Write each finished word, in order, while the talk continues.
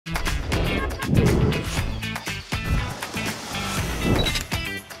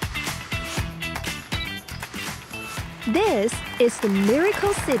This is the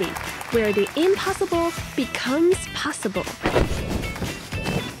Miracle City, where the impossible becomes possible.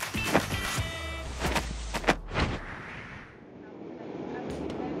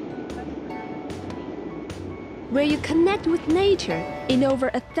 Where you connect with nature in over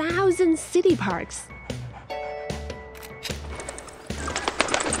 1,000 city parks.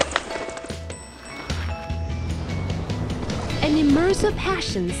 And immersive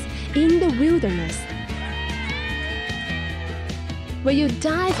passions in the wilderness. Where you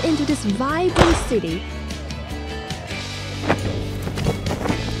dive into this vibrant city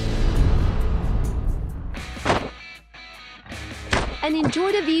and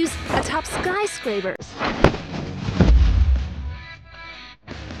enjoy the views atop skyscrapers.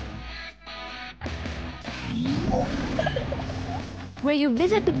 Where you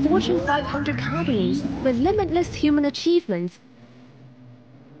visit the Fortune 500 companies with limitless human achievements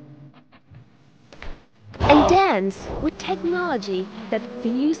and dance with technology that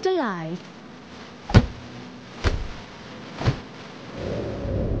feels alive.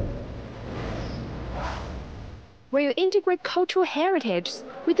 Where you integrate cultural heritage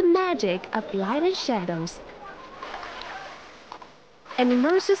with the magic of light and shadows and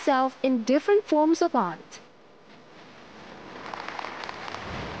immerse yourself in different forms of art.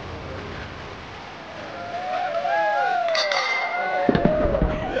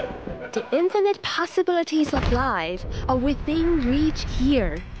 The infinite possibilities of life are within reach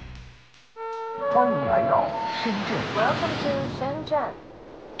here. Welcome to Shenzhen.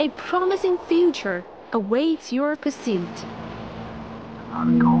 A promising future awaits your pursuit.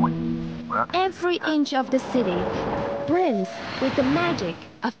 Every inch of the city brims with the magic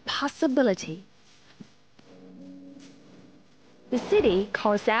of possibility. The city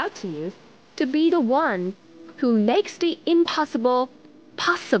calls out to you to be the one who makes the impossible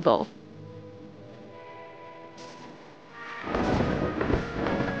possible.